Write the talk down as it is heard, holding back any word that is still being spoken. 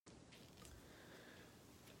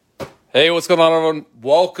Hey, what's going on, everyone?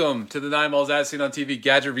 Welcome to the 9 Miles As Seen on TV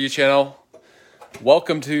Gadget Review channel.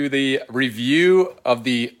 Welcome to the review of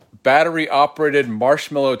the battery-operated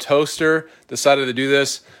marshmallow toaster. Decided to do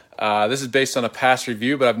this. This is based on a past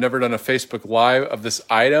review, but I've never done a Facebook Live of this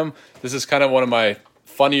item. This is kind of one of my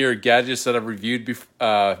funnier gadgets that I've reviewed in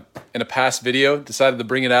a past video. Decided to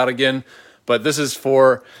bring it out again, but this is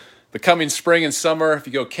for the coming spring and summer. If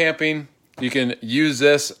you go camping, you can use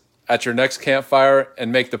this at your next campfire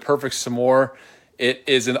and make the perfect s'more. It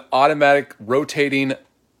is an automatic rotating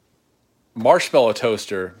marshmallow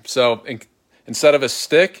toaster. So instead of a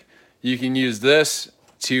stick, you can use this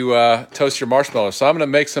to toast your marshmallows. So I'm going to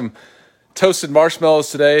make some toasted marshmallows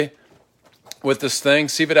today with this thing.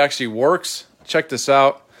 See if it actually works. Check this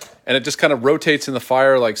out. And it just kind of rotates in the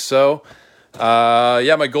fire like so.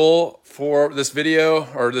 My goal for this video,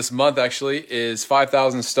 or this month actually, is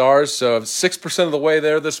 5,000 stars. So 6% of the way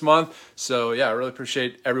there this month. So yeah, I really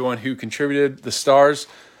appreciate everyone who contributed the stars.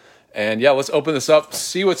 And yeah, let's open this up,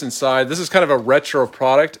 see what's inside. This is kind of a retro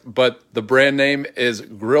product, but the brand name is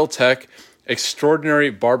Grill Tech Extraordinary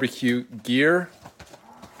Barbecue Gear.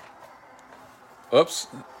 Oops,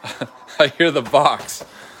 I hear the box.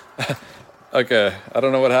 Okay, I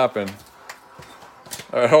don't know what happened.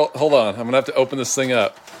 All right, hold on. I'm gonna have to open this thing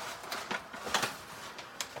up.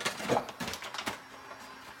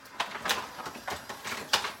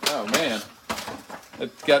 Oh man,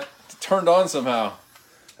 it got turned on somehow.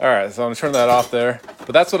 All right, so I'm gonna turn that off there.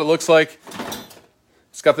 But that's what it looks like.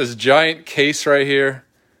 It's got this giant case right here,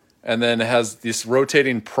 and then it has this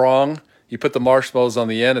rotating prong. You put the marshmallows on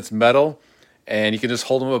the end, it's metal, and you can just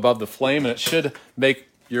hold them above the flame, and it should make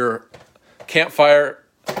your campfire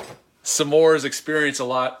s'mores experience a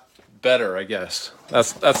lot better, I guess.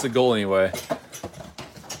 That's the goal anyway.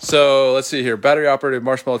 So let's see here. Battery operated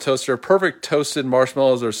marshmallow toaster. Perfect toasted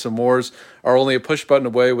marshmallows or s'mores are only a push button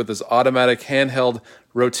away with this automatic handheld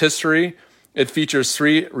rotisserie. It features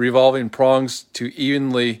 3 revolving prongs to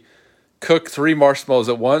evenly cook 3 marshmallows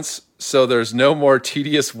at once. So there's no more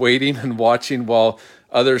tedious waiting and watching while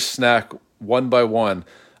others snack one by one.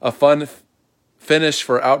 A fun finish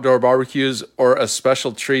for outdoor barbecues or a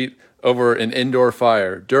special treat over an indoor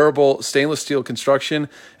fire. Durable stainless steel construction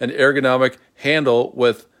and ergonomic handle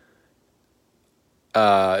with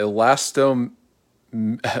elastomeric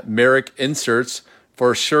inserts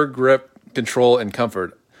for sure grip, control, and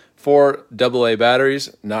comfort. 4 AA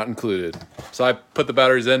batteries not included. So I put the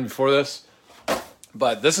batteries in before this,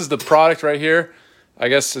 but this is the product right here. I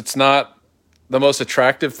guess it's not the most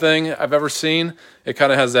attractive thing I've ever seen. It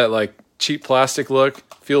kind of has that like cheap plastic look.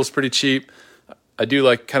 Feels pretty cheap. I do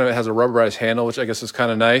like kind of it has a rubberized handle, which I guess is kind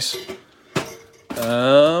of nice.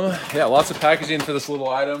 Yeah, lots of packaging for this little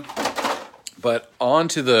item. But on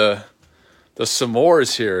to the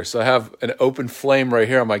s'mores here. So I have an open flame right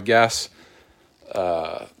here on my gas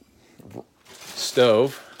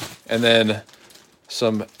stove. And then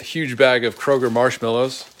some huge bag of Kroger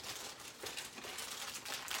marshmallows.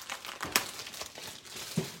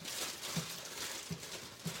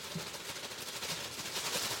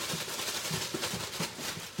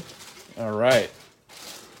 All right.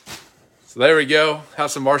 So there we go.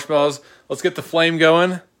 Have some marshmallows. Let's get the flame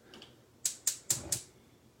going.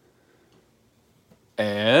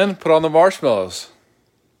 And put on the marshmallows.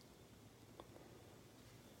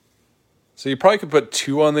 So you probably could put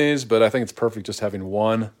 2 on these, but I think it's perfect just having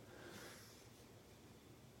 1.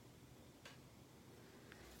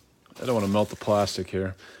 I don't want to melt the plastic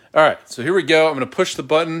here. All right, so here we go. I'm going to push the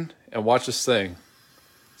button and watch this thing.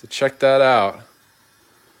 So check that out.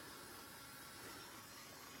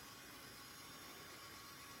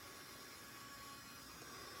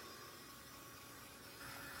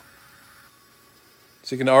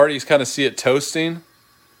 So you can already kind of see it toasting.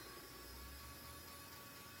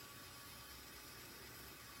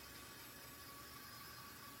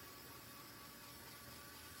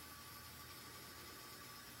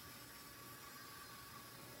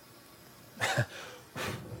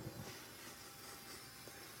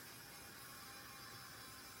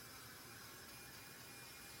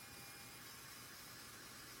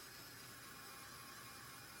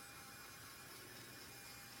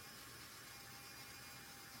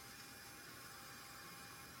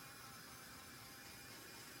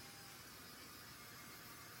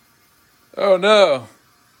 Oh no.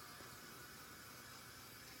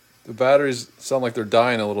 The batteries sound like they're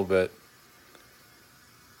dying a little bit.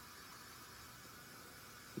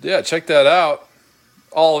 But yeah, check that out.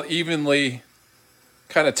 All evenly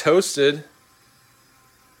kind of toasted.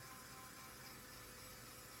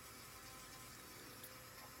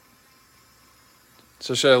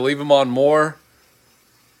 So should I leave them on more?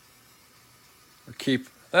 Or keep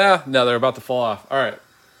No, they're about to fall off. All right,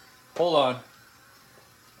 hold on.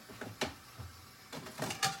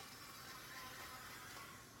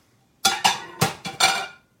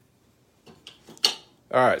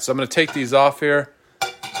 All right, so I'm going to take these off here.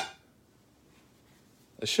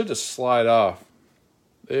 They should just slide off.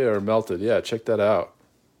 They are melted. Yeah, check that out.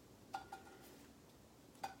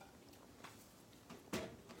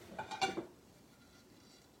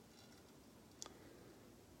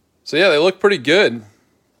 So yeah, they look pretty good.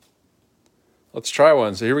 Let's try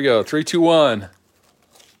one. So here we go. 3, 2, 1.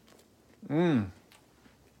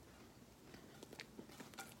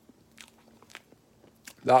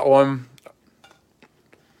 That one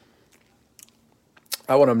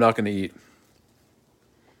I'm not going to eat.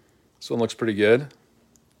 This one looks pretty good.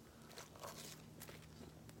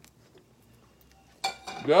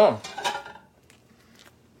 Yeah.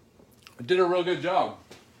 I did a real good job.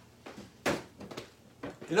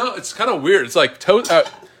 You know, it's kind of weird. It's like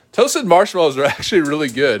toasted marshmallows are actually really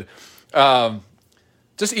good.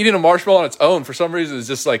 Just eating a marshmallow on its own, for some reason, is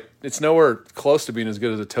just like, it's nowhere close to being as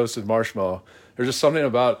good as a toasted marshmallow. There's just something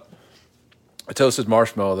about a toasted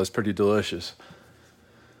marshmallow that's pretty delicious.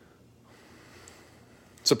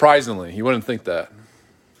 Surprisingly, you wouldn't think that.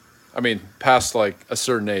 I mean, past like a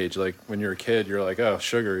certain age, like when you're a kid, you're like, oh,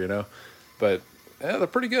 sugar, you know. But yeah, they're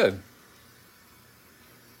pretty good.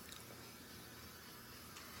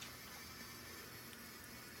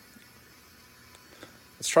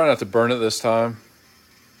 Let's try not to burn it this time.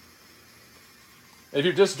 If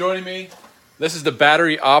you're just joining me, this is the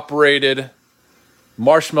battery-operated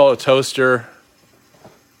marshmallow toaster.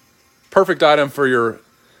 Perfect item for your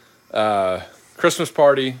Christmas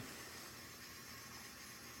party.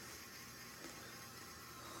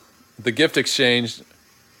 The gift exchange.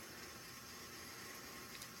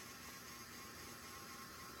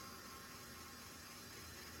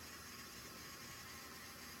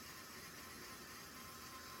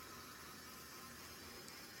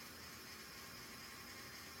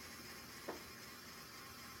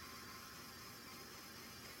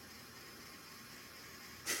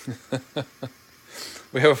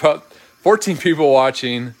 We have about 14 people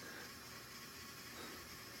watching.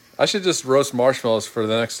 I should just roast marshmallows for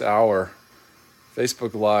the next hour.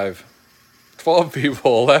 Facebook Live. 12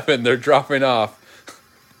 people, 11, they're dropping off.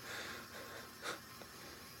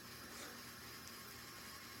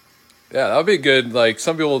 Yeah, that would be good. Like,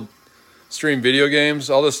 some people stream video games.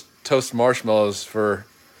 I'll just toast marshmallows for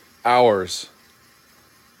hours.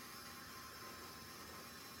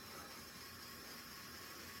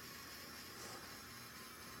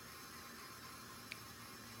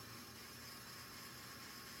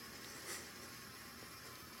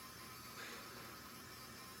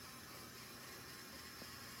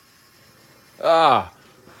 Ah.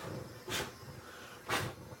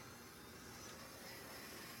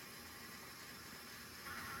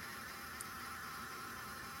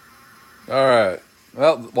 All right.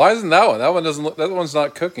 Well, why isn't that one? That one doesn't look, that one's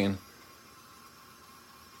not cooking.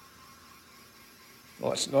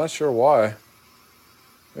 Well, I'm not sure why.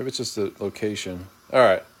 Maybe it's just the location. All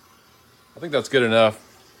right. I think that's good enough.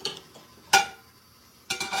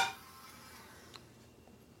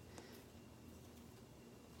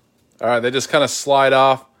 All right, they just kind of slide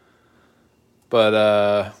off.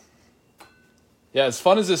 But, yeah, as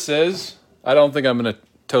fun as this is, I don't think I'm going to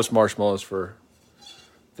toast marshmallows for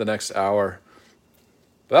the next hour.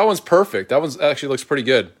 But that one's perfect. That one's actually looks pretty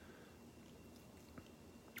good.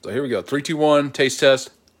 So here we go. 3, 2, 1, taste test.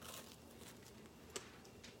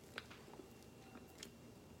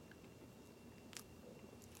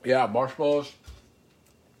 Yeah, marshmallows.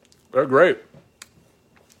 They're great.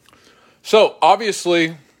 So,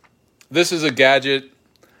 obviously, this is a gadget.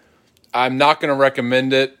 I'm not going to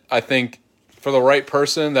recommend it. I think for the right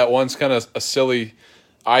person, that one's kind of a silly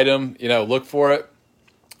item. You know, look for it.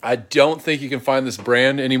 I don't think you can find this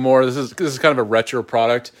brand anymore. This is kind of a retro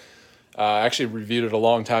product. I actually reviewed it a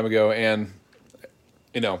long time ago, and,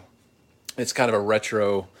 you know, it's kind of a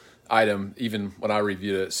retro item even when I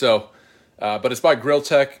reviewed it. So, but it's by Grill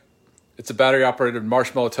Tech. It's a battery-operated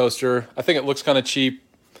marshmallow toaster. I think it looks kind of cheap.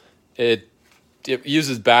 It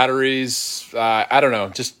uses batteries. I don't know.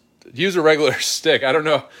 Just use a regular stick. I don't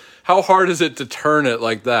know. How hard is it to turn it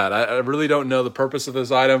like that? I really don't know the purpose of this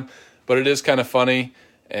item, but it is kind of funny,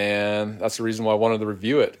 and that's the reason why I wanted to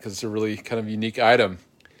review it, because it's a really kind of unique item.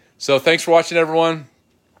 So thanks for watching, everyone.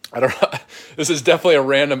 I don't know. This is definitely a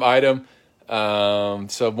random item.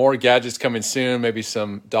 So more gadgets coming soon, maybe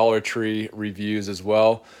some Dollar Tree reviews as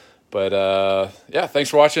well. But yeah,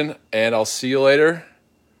 thanks for watching, and I'll see you later.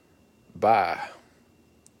 Bye.